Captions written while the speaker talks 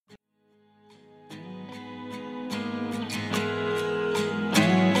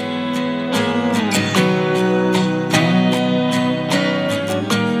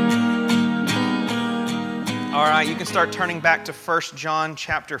start turning back to 1 John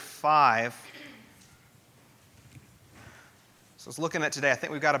chapter 5. So I was looking at today, I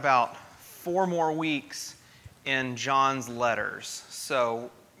think we've got about 4 more weeks in John's letters. So,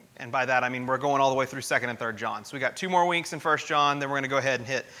 and by that I mean we're going all the way through 2nd and 3rd John. So we got 2 more weeks in 1 John, then we're going to go ahead and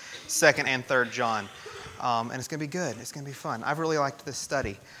hit 2nd and 3rd John. And it's going to be good. It's going to be fun. I've really liked this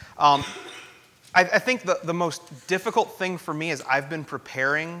study. I think the most difficult thing for me as I've been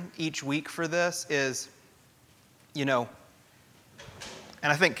preparing each week for this is, and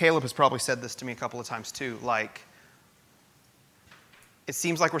I think Caleb has probably said this to me a couple of times too, like, it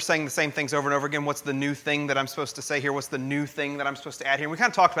seems like we're saying the same things over and over again. What's the new thing that I'm supposed to say here? What's the new thing that I'm supposed to add here? And we kind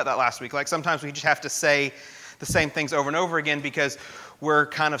of talked about that last week. Like sometimes we just have to say the same things over and over again because we're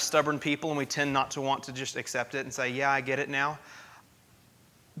kind of stubborn people and we tend not to want to just accept it and say, yeah, I get it now.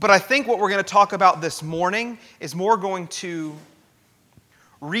 But I think what we're going to talk about this morning is more going to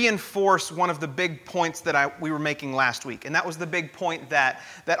reinforce one of the big points that we were making last week. And that was the big point that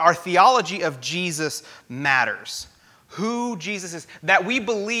our theology of Jesus matters. Who Jesus is, that we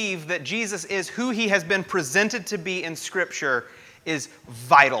believe that Jesus is who he has been presented to be in Scripture is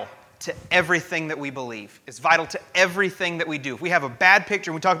vital to everything that we believe. It's vital to everything that we do. If we have a bad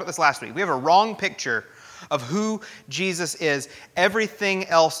picture, and we talked about this last week, we have a wrong picture of who Jesus is, everything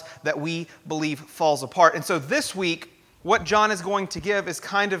else that we believe falls apart. And so this week, what John is going to give is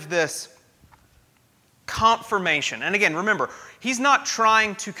kind of this confirmation. And again, remember, he's not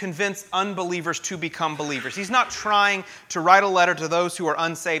trying to convince unbelievers to become believers. He's not trying to write a letter to those who are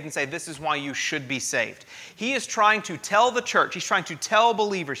unsaved and say, this is why you should be saved. He is trying to tell the church, he's trying to tell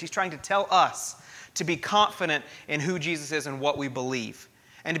believers, he's trying to tell us to be confident in who Jesus is and what we believe,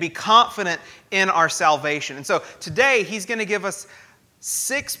 and to be confident in our salvation. And so today, he's going to give us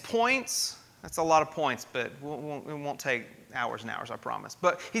 6 points. That's a lot of points, but it won't take hours and hours, I promise.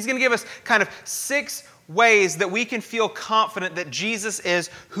 But he's going to give us kind of 6 ways that we can feel confident that Jesus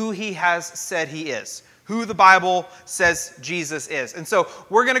is who he has said he is, who the Bible says Jesus is. And so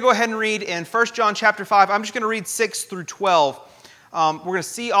we're going to go ahead and read in 1 John chapter 5. I'm just going to read 6 through 12. We're going to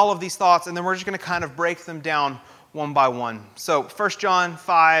see all of these thoughts, and then we're just going to kind of break them down one by one. So 1 John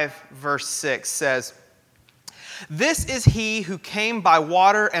 5, verse 6 says, "This is he who came by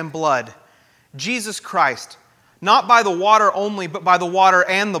water and blood, Jesus Christ, not by the water only, but by the water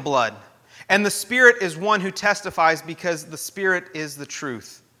and the blood. And the Spirit is one who testifies, because the Spirit is the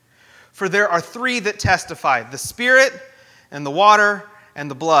truth. For there are 3 that testify, the Spirit and the water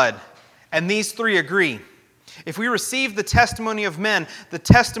and the blood. And these 3 agree. If we receive the testimony of men, the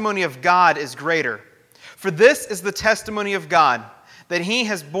testimony of God is greater. For this is the testimony of God, that he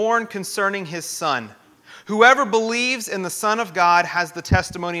has borne concerning his Son. Whoever believes in the Son of God has the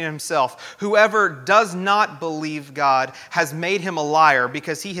testimony in himself. Whoever does not believe God has made him a liar,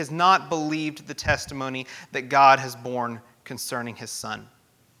 because he has not believed the testimony that God has borne concerning his Son.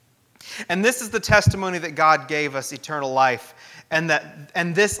 And this is the testimony that God gave us, eternal life, and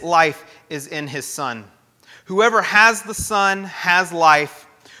this life is in his Son. Whoever has the Son has life.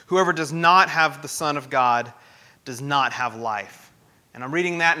 Whoever does not have the Son of God does not have life." And I'm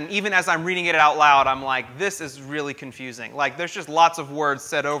reading that, and even as I'm reading it out loud, I'm like, this is really confusing. Like, there's just lots of words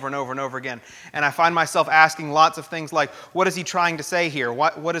said over and over and over again. And I find myself asking lots of things like, what is he trying to say here?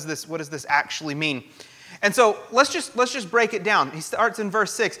 What does this actually mean? And so let's just break it down. He starts in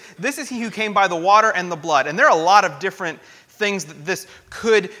verse 6. This is he who came by the water and the blood. And there are a lot of different things that this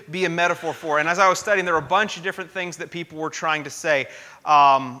could be a metaphor for. And as I was studying, there were a bunch of different things that people were trying to say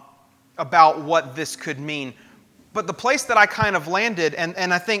about what this could mean. But the place that I kind of landed,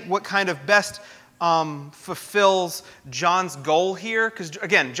 and I think what kind of best fulfills John's goal here, because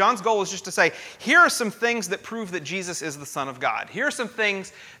again, John's goal is just to say, here are some things that prove that Jesus is the Son of God. Here are some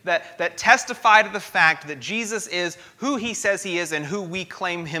things that testify to the fact that Jesus is who he says he is and who we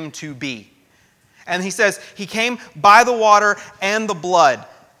claim him to be. And he says he came by the water and the blood.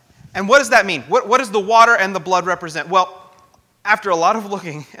 And what does that mean? What does the water and the blood represent? Well, after a lot of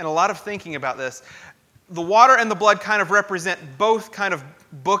looking and a lot of thinking about this, the water and the blood kind of represent both kind of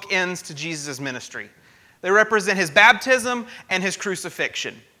bookends to Jesus' ministry. They represent his baptism and his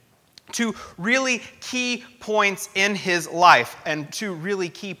crucifixion. 2 really key points in his life, and 2 really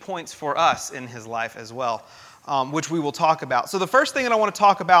key points for us in his life as well, which we will talk about. So the first thing that I want to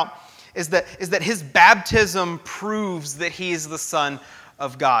talk about is that his baptism proves that he is the Son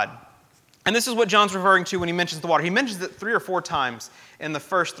of God. And this is what John's referring to when he mentions the water. He mentions it 3 or 4 times in the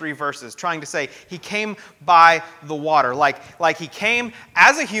first 3 verses, trying to say he came by the water. Like he came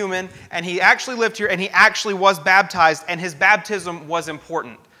as a human, and he actually lived here, and he actually was baptized, and his baptism was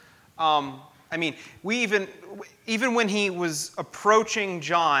important. We even when he was approaching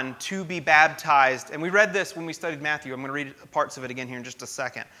John to be baptized, and we read this when we studied Matthew. I'm going to read parts of it again here in just a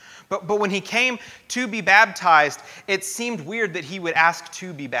second. But when he came to be baptized, it seemed weird that he would ask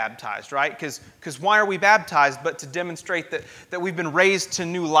to be baptized, right? Because why are we baptized but to demonstrate that we've been raised to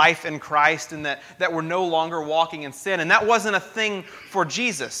new life in Christ and that we're no longer walking in sin? And that wasn't a thing for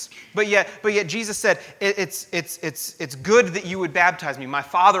Jesus. But yet Jesus said, it's good that you would baptize me. My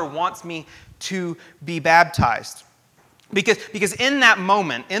Father wants me to be baptized. Because in that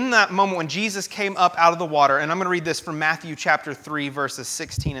moment when Jesus came up out of the water, and I'm going to read this from Matthew chapter 3, verses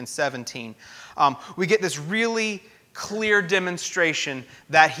 16 and 17, we get this really clear demonstration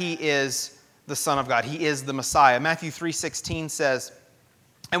that he is the Son of God. He is the Messiah. Matthew 3:16 says,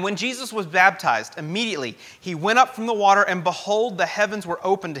 "And when Jesus was baptized, immediately he went up from the water, and behold, the heavens were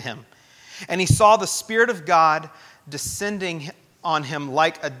opened to him. And he saw the Spirit of God descending on him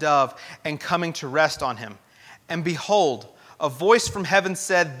like a dove and coming to rest on him. And behold, a voice from heaven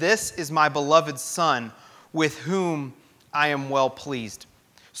said, 'This is my beloved Son, with whom I am well pleased.'"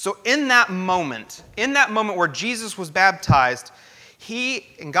 So in that moment where Jesus was baptized, he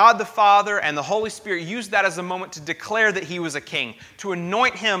and God the Father and the Holy Spirit used that as a moment to declare that he was a king, to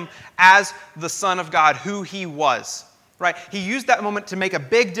anoint him as the Son of God, who he was. Right? He used that moment to make a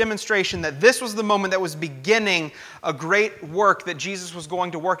big demonstration that this was the moment that was beginning a great work that Jesus was going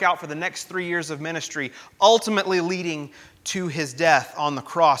to work out for the next 3 years of ministry, ultimately leading to his death on the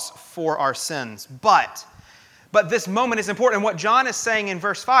cross for our sins. But this moment is important. And what John is saying in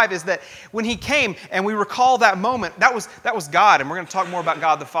verse 5 is that when he came, and we recall that moment, that was God. And we're going to talk more about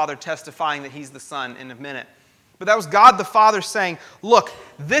God the Father testifying that he's the Son in a minute. But that was God the Father saying, look,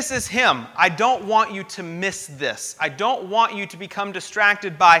 this is him. I don't want you to miss this. I don't want you to become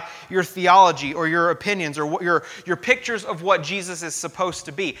distracted by your theology or your opinions or your pictures of what Jesus is supposed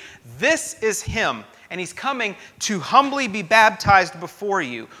to be. This is him, and he's coming to humbly be baptized before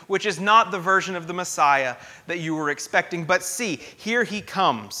you, which is not the version of the Messiah that you were expecting. But see, here he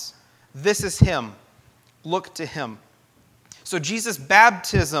comes. This is him. Look to him. So Jesus'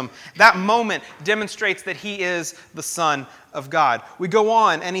 baptism, that moment, demonstrates that he is the Son of God. We go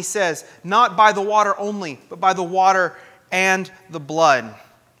on and he says, not by the water only, but by the water and the blood.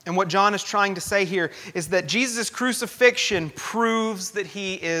 And what John is trying to say here is that Jesus' crucifixion proves that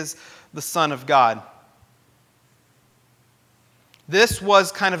he is the Son of God. This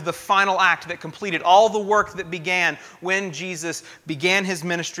was kind of the final act that completed all the work that began when Jesus began his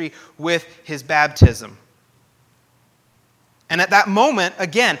ministry with his baptism. And at that moment,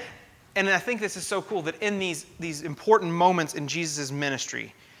 again, and I think this is so cool, that in these important moments in Jesus'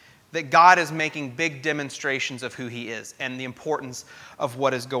 ministry, that God is making big demonstrations of who he is and the importance of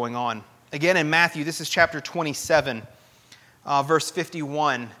what is going on. Again, in Matthew, this is chapter 27, verse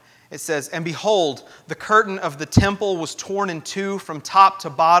 51. It says, "And behold, the curtain of the temple was torn in two from top to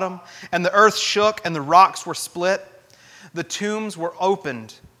bottom, and the earth shook, and the rocks were split. The tombs were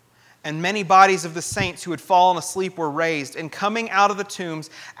opened, and many bodies of the saints who had fallen asleep were raised. And coming out of the tombs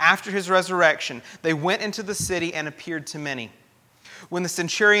after his resurrection, they went into the city and appeared to many. When the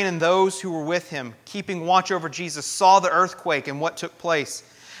centurion and those who were with him, keeping watch over Jesus, saw the earthquake and what took place,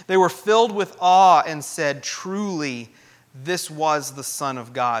 they were filled with awe and said, 'Truly, this was the Son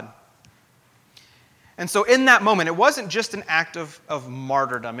of God.'" And so in that moment, it wasn't just an act of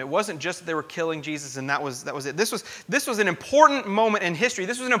martyrdom. It wasn't just that they were killing Jesus and that was it. This was an important moment in history.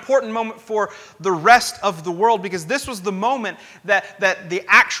 This was an important moment for the rest of the world, because this was the moment that the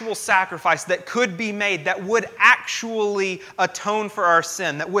actual sacrifice that could be made, that would actually atone for our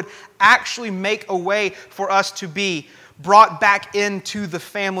sin, that would actually make a way for us to be brought back into the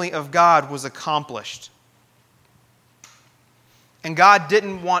family of God, was accomplished. And God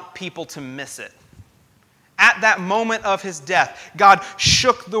didn't want people to miss it. At that moment of his death, God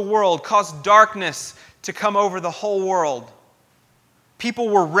shook the world, caused darkness to come over the whole world. People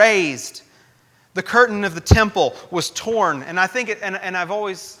were raised. The curtain of the temple was torn. And I think and I've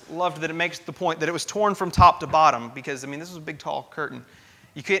always loved that it makes the point that it was torn from top to bottom, because, this was a big, tall curtain.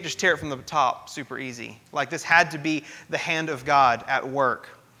 You can't just tear it from the top super easy. Like, this had to be the hand of God at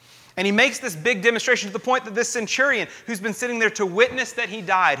work. And he makes this big demonstration to the point that this centurion, who's been sitting there to witness that he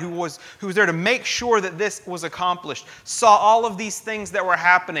died, who was there to make sure that this was accomplished, saw all of these things that were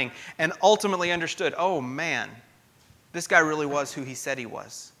happening and ultimately understood, oh man, this guy really was who he said he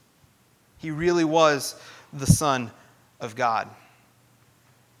was. He really was the Son of God.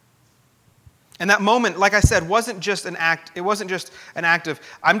 And that moment, like I said, wasn't just an act. It wasn't just an act of,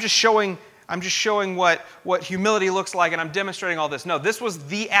 I'm just showing what humility looks like, and I'm demonstrating all this. No, this was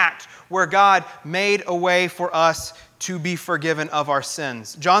the act where God made a way for us to be forgiven of our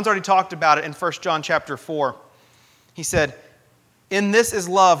sins. John's already talked about it in 1 John chapter 4. He said, "In this is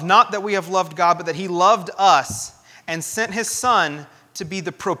love, not that we have loved God, but that He loved us and sent His Son to be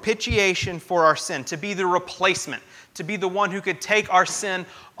the propitiation for our sin, to be the replacement, to be the one who could take our sin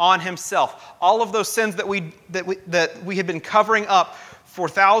on Himself." All of those sins that we had been covering up for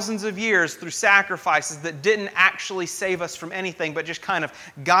thousands of years through sacrifices that didn't actually save us from anything, but just kind of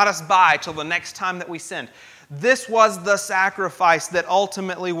got us by till the next time that we sinned. This was the sacrifice that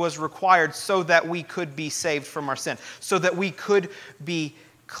ultimately was required so that we could be saved from our sin, so that we could be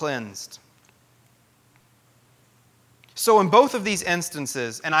cleansed. So in both of these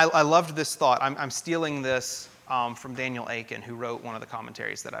instances, and I loved this thought, I'm stealing this from Daniel Aiken, who wrote one of the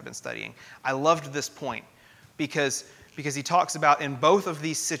commentaries that I've been studying. I loved this point because he talks about in both of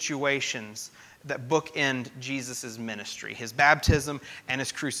these situations that bookend Jesus' ministry, his baptism and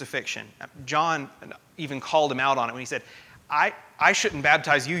his crucifixion. John even called him out on it when he said, I shouldn't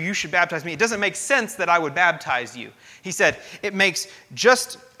baptize you, you should baptize me. It doesn't make sense that I would baptize you. He said, it makes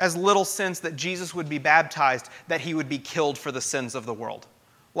just as little sense that Jesus would be baptized that he would be killed for the sins of the world.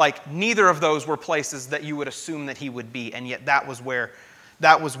 Like, neither of those were places that you would assume that he would be, and yet that was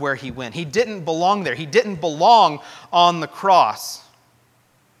where he went. He didn't belong there. He didn't belong on the cross.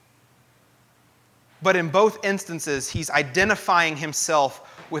 But in both instances, he's identifying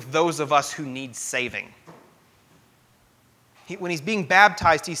himself with those of us who need saving. When he's being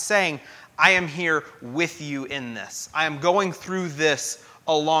baptized, he's saying, I am here with you in this. I am going through this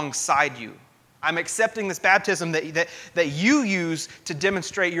alongside you. I'm accepting this baptism that you use to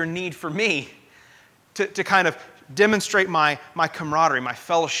demonstrate your need for me, to kind of demonstrate my camaraderie, my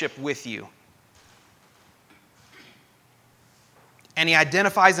fellowship with you. And he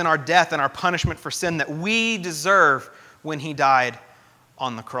identifies in our death and our punishment for sin that we deserve when he died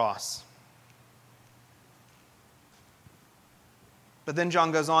on the cross. But then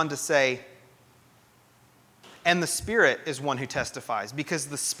John goes on to say, and the Spirit is one who testifies, because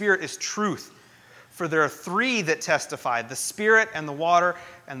the Spirit is truth. For there are three that testify, the Spirit and the water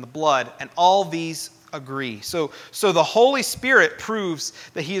and the blood, and all these agree. So the Holy Spirit proves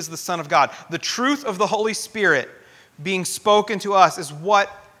that he is the Son of God. The truth of the Holy Spirit being spoken to us is what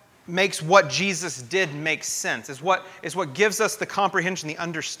makes what Jesus did make sense, is what gives us the comprehension, the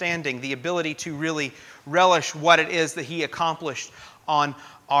understanding, the ability to really relish what it is that he accomplished on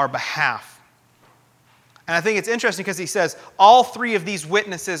our behalf. And I think it's interesting because he says all three of these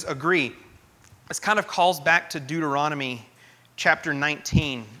witnesses agree. This kind of calls back to Deuteronomy chapter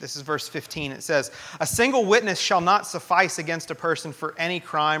 19. This is verse 15. It says, a single witness shall not suffice against a person for any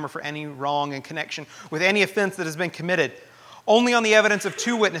crime or for any wrong in connection with any offense that has been committed. Only on the evidence of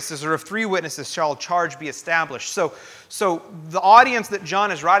two witnesses or of three witnesses shall a charge be established. So the audience that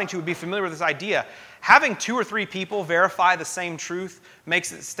John is writing to would be familiar with this idea. Having two or three people verify the same truth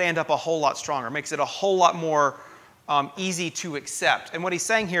makes it stand up a whole lot stronger, makes it a whole lot more easy to accept. And what he's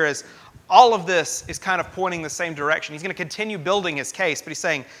saying here is all of this is kind of pointing the same direction. He's going to continue building his case, but he's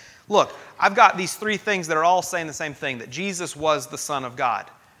saying, look, I've got these three things that are all saying the same thing, that Jesus was the Son of God.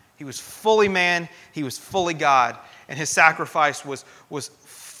 He was fully man, he was fully God, and his sacrifice was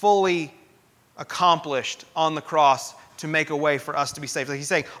fully accomplished on the cross to make a way for us to be saved. Like he's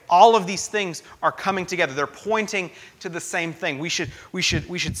saying, all of these things are coming together. They're pointing to the same thing. We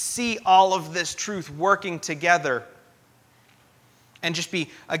should see all of this truth working together and just be,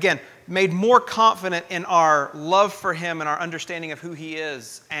 again, made more confident in our love for him and our understanding of who he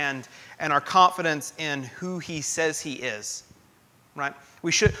is and our confidence in who he says he is. Right?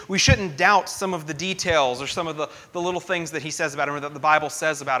 We shouldn't doubt some of the details or some of the little things that he says about him or that the Bible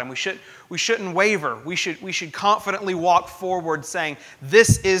says about him. We shouldn't waver. We should confidently walk forward saying,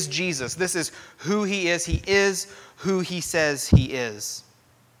 this is Jesus. This is who he is. He is who he says he is.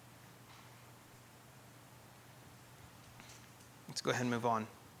 Let's go ahead and move on.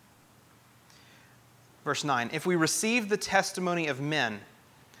 Verse 9, if we receive the testimony of men,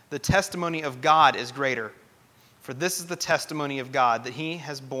 the testimony of God is greater. For this is the testimony of God that he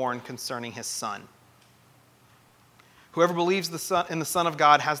has borne concerning his Son. Whoever believes in the Son of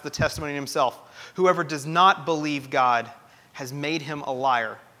God has the testimony in himself. Whoever does not believe God has made him a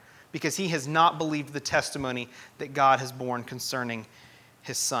liar, because he has not believed the testimony that God has borne concerning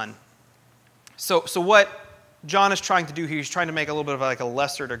his Son. So what John is trying to do here, he's trying to make a little bit of like a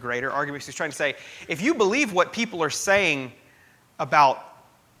lesser to greater argument. He's trying to say, if you believe what people are saying about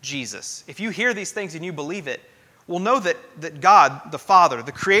Jesus, if you hear these things and you believe it, well, know that God, the Father,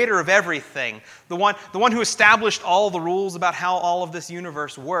 the creator of everything, the one who established all the rules about how all of this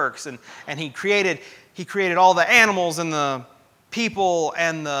universe works, and he created all the animals and the people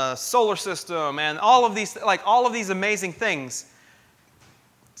and the solar system and all of these amazing things,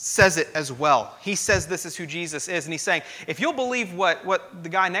 says it as well. He says this is who Jesus is. And he's saying, if you'll believe what the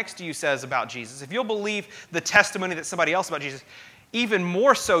guy next to you says about Jesus, if you'll believe the testimony that somebody else about Jesus, even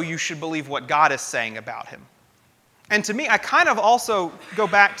more so you should believe what God is saying about him. And to me, I kind of also go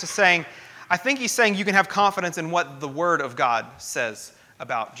back to saying, I think he's saying you can have confidence in what the Word of God says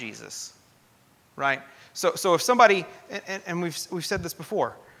about Jesus. Right? So if somebody, and we've said this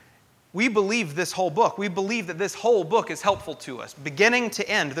before, we believe this whole book. We believe that this whole book is helpful to us, beginning to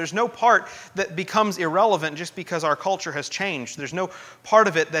end. There's no part that becomes irrelevant just because our culture has changed. There's no part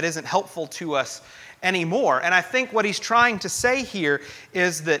of it that isn't helpful to us anymore. And I think what he's trying to say here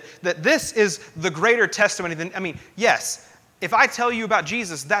is that this is the greater testimony than, yes, if I tell you about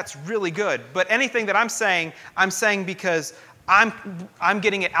Jesus, that's really good. But anything that I'm saying because I'm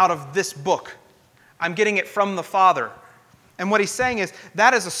getting it out of this book. I'm getting it from the Father. And what he's saying is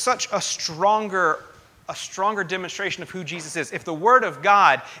that is such a stronger demonstration of who Jesus is. If the Word of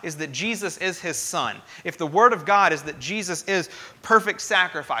God is that Jesus is his Son, if the Word of God is that Jesus is perfect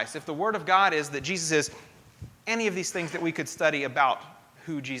sacrifice, if the Word of God is that Jesus is any of these things that we could study about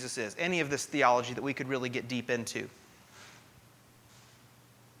who Jesus is, any of this theology that we could really get deep into,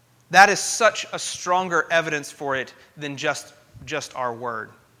 that is such a stronger evidence for it than just our word.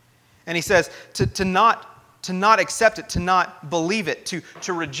 And he says to not accept it, to not believe it,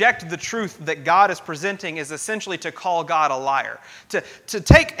 to reject the truth that God is presenting is essentially to call God a liar. To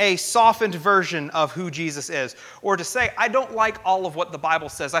take a softened version of who Jesus is, or to say, I don't like all of what the Bible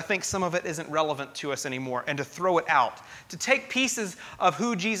says, I think some of it isn't relevant to us anymore, and to throw it out. To take pieces of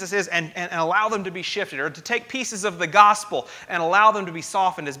who Jesus is and allow them to be shifted, or to take pieces of the gospel and allow them to be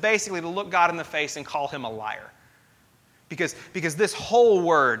softened is basically to look God in the face and call him a liar. Because this whole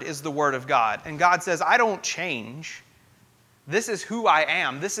word is the Word of God. And God says, I don't change. This is who I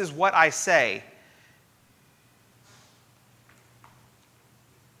am. This is what I say.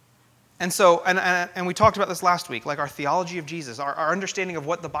 And so, and we talked about this last week, like our theology of Jesus, our understanding of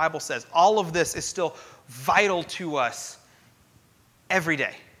what the Bible says, all of this is still vital to us every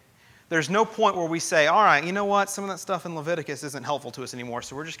day. There's no point where we say, all right, you know what, some of that stuff in Leviticus isn't helpful to us anymore,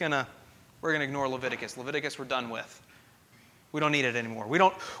 so we're going to ignore Leviticus. Leviticus we're done with. We don't need it anymore. We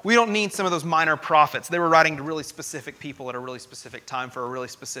don't need some of those minor prophets. They were writing to really specific people at a really specific time for a really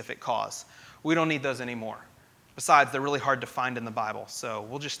specific cause. We don't need those anymore. Besides, they're really hard to find in the Bible, so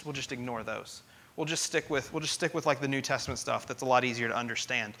we'll just ignore those. We'll just stick with like the New Testament stuff that's a lot easier to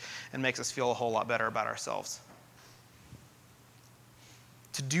understand and makes us feel a whole lot better about ourselves.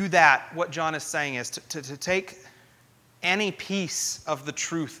 To do that, what John is saying is to take any piece of the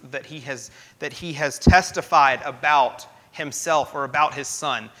truth that he has testified about himself or about his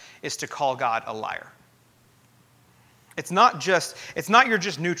Son is to call God a liar. It's not you're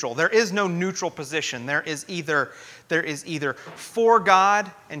just neutral. There is no neutral position. There is either for God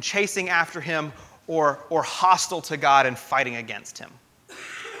and chasing after him or hostile to God and fighting against him.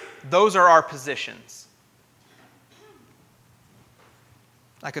 Those are our positions.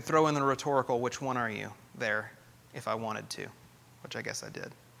 I could throw in the rhetorical, which one are you there if I wanted to, which I guess I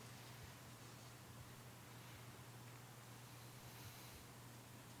did.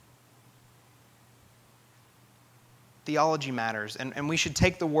 Theology matters, and we should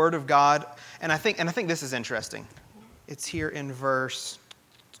take the Word of God, and I think this is interesting. It's here in verse.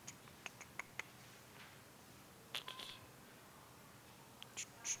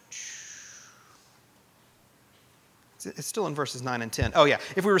 It's still in verses 9 and 10. Oh yeah,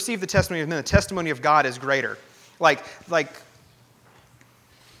 if we receive the testimony of men, the testimony of God is greater. Like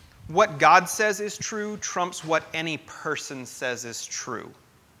what God says is true trumps what any person says is true.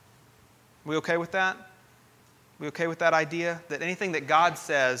 We okay with that? We okay with that idea? That anything that God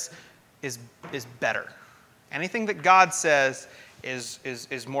says is better. Anything that God says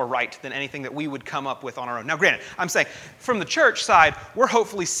is more right than anything that we would come up with on our own. Now granted, I'm saying from the church side, we're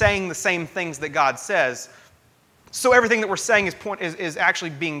hopefully saying the same things that God says. So everything that we're saying is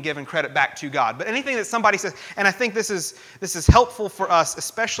actually being given credit back to God. But anything that somebody says, and I think this is helpful for us,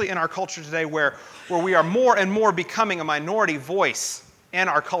 especially in our culture today where we are more and more becoming a minority voice in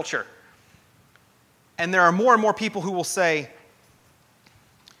our culture. And there are more and more people who will say,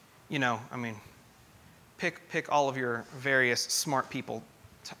 pick all of your various smart people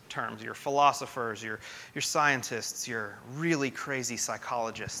terms, your philosophers, your scientists, your really crazy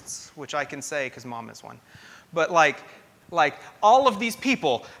psychologists, which I can say because Mom is one. But like all of these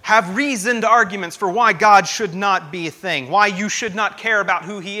people have reasoned arguments for why God should not be a thing, why you should not care about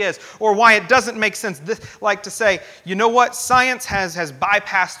who he is, or why it doesn't make sense. Like to say, you know what, science has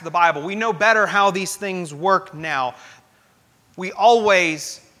bypassed the Bible. We know better how these things work now. We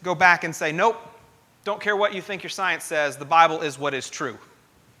always go back and say, nope, don't care what you think your science says, the Bible is what is true.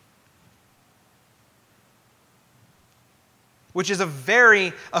 which is a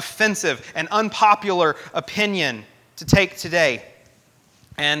very offensive and unpopular opinion to take today.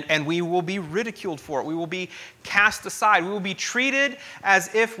 And we will be ridiculed for it. We will be cast aside. We will be treated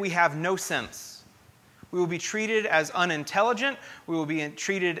as if we have no sense. We will be treated as unintelligent. We will be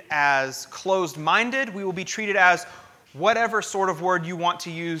treated as closed-minded. We will be treated as whatever sort of word you want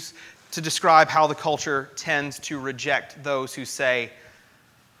to use to describe how the culture tends to reject those who say,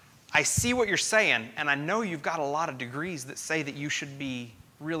 I see what you're saying, and I know you've got a lot of degrees that say that you should be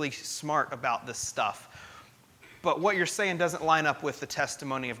really smart about this stuff. But what you're saying doesn't line up with the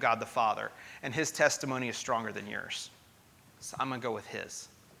testimony of God the Father, and His testimony is stronger than yours. So I'm going to go with His.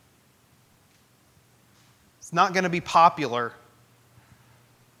 It's not going to be popular.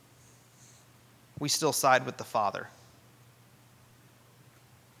 We still side with the Father.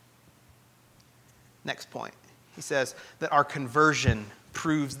 Next point. He says that our conversion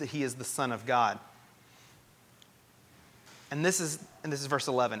proves that He is the Son of God. And this is verse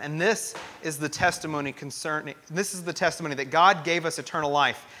 11. And this is the testimony that God gave us eternal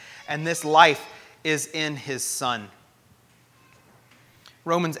life, and this life is in His Son.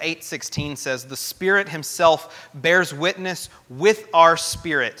 Romans 8:16 says, the Spirit Himself bears witness with our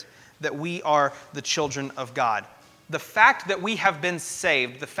spirit that we are the children of God. The fact that we have been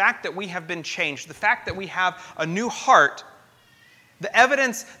saved, the fact that we have been changed, the fact that we have a new heart, the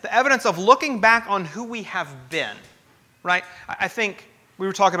evidence of looking back on who we have been, right? I think we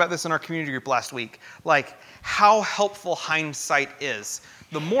were talking about this in our community group last week, like how helpful hindsight is.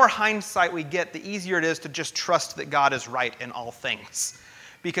 The more hindsight we get, the easier it is to just trust that God is right in all things.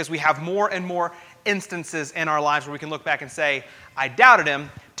 Because we have more and more instances in our lives where we can look back and say, I doubted Him,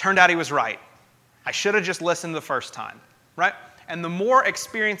 turned out He was right. I should have just listened the first time, right? And the more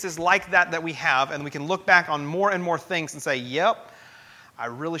experiences like that we have, and we can look back on more and more things and say, yep, I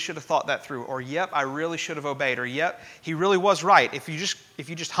really should have thought that through, or yep, I really should have obeyed, or yep, He really was right. If you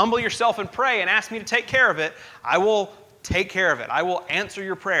just humble yourself and pray and ask me to take care of it, I will take care of it. I will answer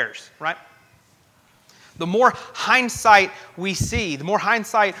your prayers, right? The more hindsight we see, the more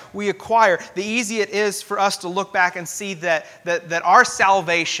hindsight we acquire, the easier it is for us to look back and see that our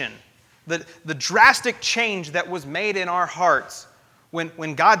salvation, the drastic change that was made in our hearts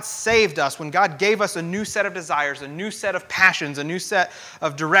when God saved us, when God gave us a new set of desires, a new set of passions, a new set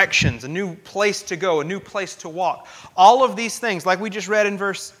of directions, a new place to go, a new place to walk. All of these things, like we just read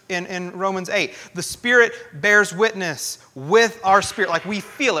in Romans 8, the Spirit bears witness with our spirit. Like we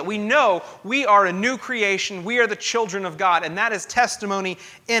feel it. We know we are a new creation. We are the children of God. And that is testimony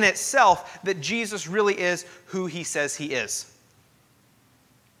in itself that Jesus really is who He says He is.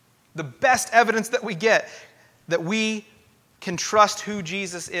 The best evidence that we get that we can trust who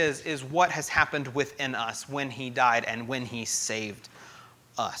Jesus is what has happened within us when He died and when He saved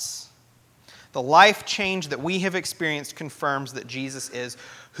us. The life change that we have experienced confirms that Jesus is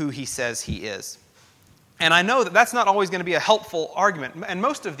who He says He is. And I know that that's not always going to be a helpful argument. And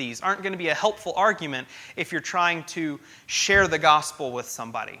most of these aren't going to be a helpful argument if you're trying to share the gospel with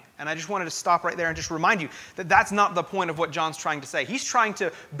somebody. And I just wanted to stop right there and just remind you that that's not the point of what John's trying to say. He's trying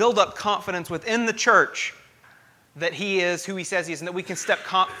to build up confidence within the church that He is who He says He is, and that we can step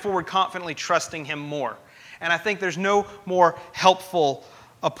forward confidently trusting Him more. And I think there's no more helpful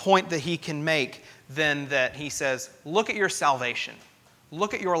a point that he can make than that he says, look at your salvation.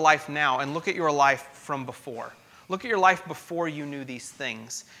 Look at your life now and look at your life from before. Look at your life before you knew these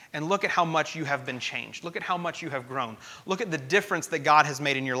things and look at how much you have been changed. Look at how much you have grown. Look at the difference that God has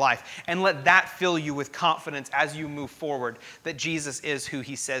made in your life and let that fill you with confidence as you move forward that Jesus is who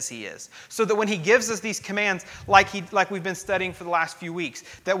He says He is. So that when He gives us these commands like we've been studying for the last few weeks,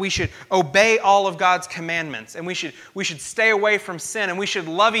 that we should obey all of God's commandments and we should stay away from sin and we should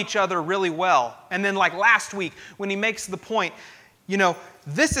love each other really well. And then like last week when He makes the point,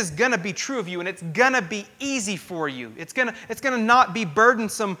 this is going to be true of you and it's going to be easy for you. It's going to not be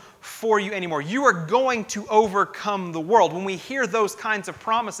burdensome for you anymore. You are going to overcome the world. When we hear those kinds of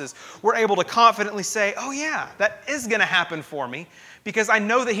promises, we're able to confidently say, oh yeah, that is going to happen for me because I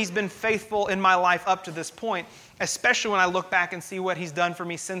know that He's been faithful in my life up to this point, especially when I look back and see what He's done for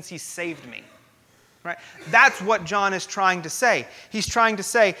me since He saved me. Right? That's what John is trying to say. He's trying to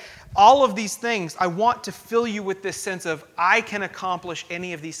say, all of these things, I want to fill you with this sense of, I can accomplish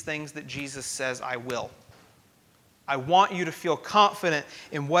any of these things that Jesus says I will. I want you to feel confident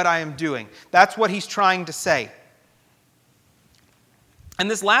in what I am doing. That's what he's trying to say. And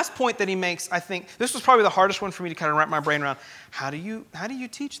this last point that he makes, I think, this was probably the hardest one for me to kind of wrap my brain around. How do you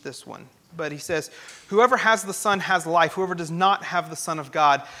teach this one? But he says, whoever has the Son has life. Whoever does not have the Son of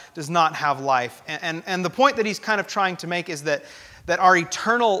God does not have life. And the point that he's kind of trying to make is that our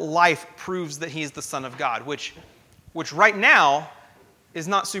eternal life proves that He is the Son of God, which which right now is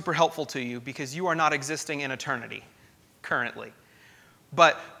not super helpful to you because you are not existing in eternity currently.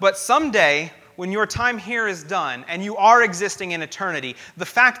 But someday, when your time here is done and you are existing in eternity, the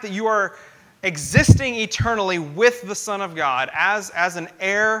fact that you are existing eternally with the Son of God as an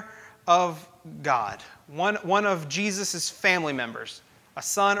heir of God, one of Jesus' family members, a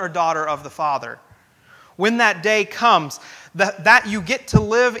son or daughter of the Father, when that day comes, that you get to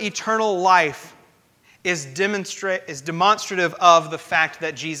live eternal life is demonstrative of the fact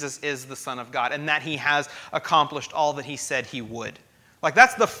that Jesus is the Son of God and that He has accomplished all that He said He would. Like,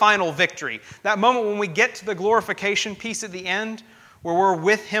 that's the final victory. That moment when we get to the glorification piece at the end, where we're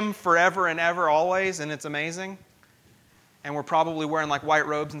with Him forever and ever always, and it's amazing. And we're probably wearing like white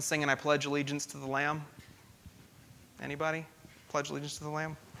robes and singing, "I pledge allegiance to the Lamb." Anybody? Pledge allegiance to the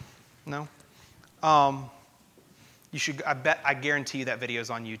Lamb? No? You should. I guarantee you that video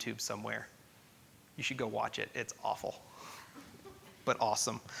is on YouTube somewhere. You should go watch it. It's awful, but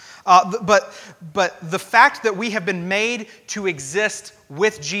awesome. But the fact that we have been made to exist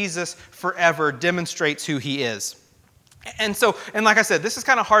with Jesus forever demonstrates who He is. And like I said, this is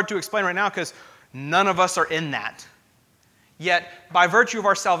kind of hard to explain right now because none of us are in that. Yet, by virtue of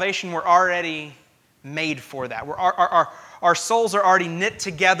our salvation, we're already made for that. Our souls are already knit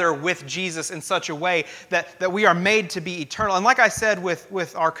together with Jesus in such a way that we are made to be eternal. And like I said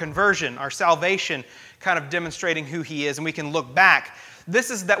with our conversion, our salvation kind of demonstrating who He is, and we can look back,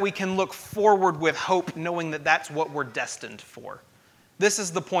 this is that we can look forward with hope, knowing that that's what we're destined for. This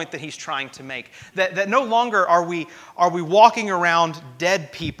is the point that He's trying to make. That no longer are we walking around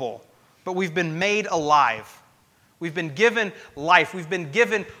dead people, but we've been made alive. We've been given life. We've been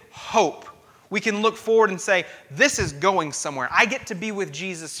given hope. We can look forward and say, this is going somewhere. I get to be with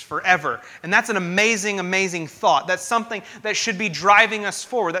Jesus forever. And that's an amazing, amazing thought. That's something that should be driving us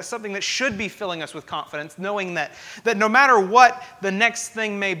forward. That's something that should be filling us with confidence, knowing that no matter what the next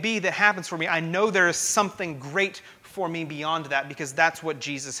thing may be that happens for me, I know there is something great for me beyond that because that's what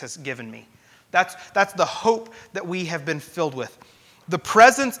Jesus has given me. That's the hope that we have been filled with. The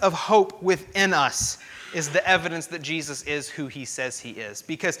presence of hope within us is the evidence that Jesus is who He says He is.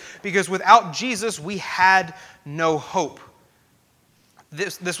 Because without Jesus, we had no hope.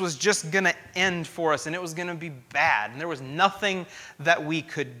 This was just going to end for us, and it was going to be bad, and there was nothing that we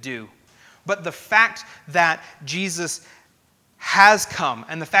could do. But the fact that Jesus has come,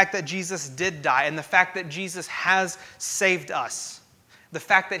 and the fact that Jesus did die, and the fact that Jesus has saved us, the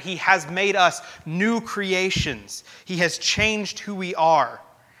fact that He has made us new creations, He has changed who we are,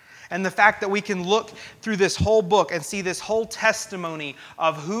 and the fact that we can look through this whole book and see this whole testimony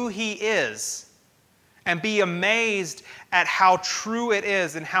of who He is and be amazed at how true it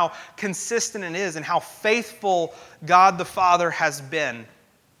is and how consistent it is and how faithful God the Father has been,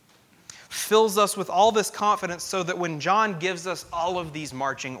 fills us with all this confidence so that when John gives us all of these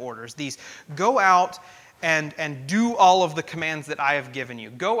marching orders, these go out and do all of the commands that I have given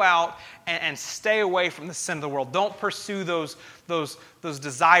you. Go out and stay away from the sin of the world. Don't pursue those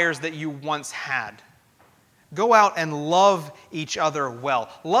desires that you once had. Go out and love each other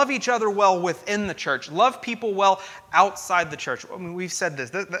well. Love each other well within the church. Love people well outside the church. I mean, we've said this.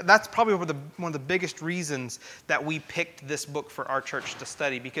 That's probably one of the biggest reasons that we picked this book for our church to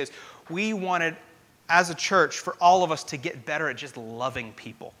study, because we wanted, as a church, for all of us to get better at just loving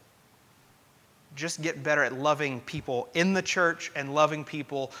people. Just get better at loving people in the church and loving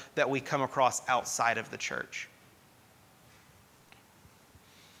people that we come across outside of the church.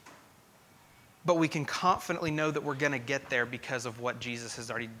 But we can confidently know that we're going to get there because of what Jesus has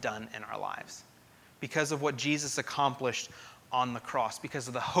already done in our lives, because of what Jesus accomplished on the cross, because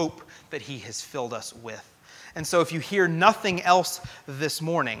of the hope that He has filled us with. And so if you hear nothing else this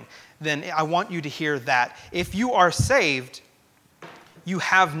morning, then I want you to hear that if you are saved, you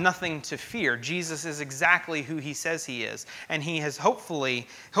have nothing to fear. Jesus is exactly who He says He is. And He has hopefully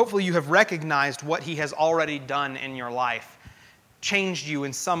you have recognized what He has already done in your life, changed you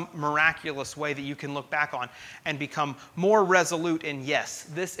in some miraculous way that you can look back on and become more resolute in, yes,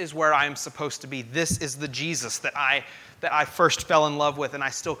 this is where I am supposed to be. This is the Jesus that I first fell in love with, and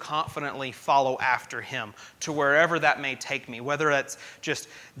I still confidently follow after Him to wherever that may take me, whether that's just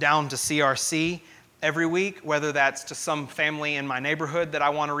down to CRC every week, whether that's to some family in my neighborhood that I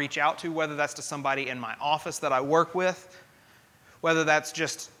want to reach out to, whether that's to somebody in my office that I work with, whether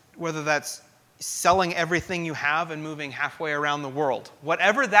that's selling everything you have and moving halfway around the world.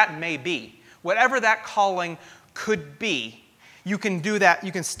 Whatever that may be, whatever that calling could be, you can do that.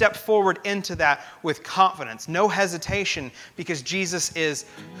 You can step forward into that with confidence, no hesitation, because Jesus is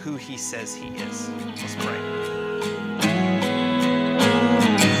who He says He is. Let's pray.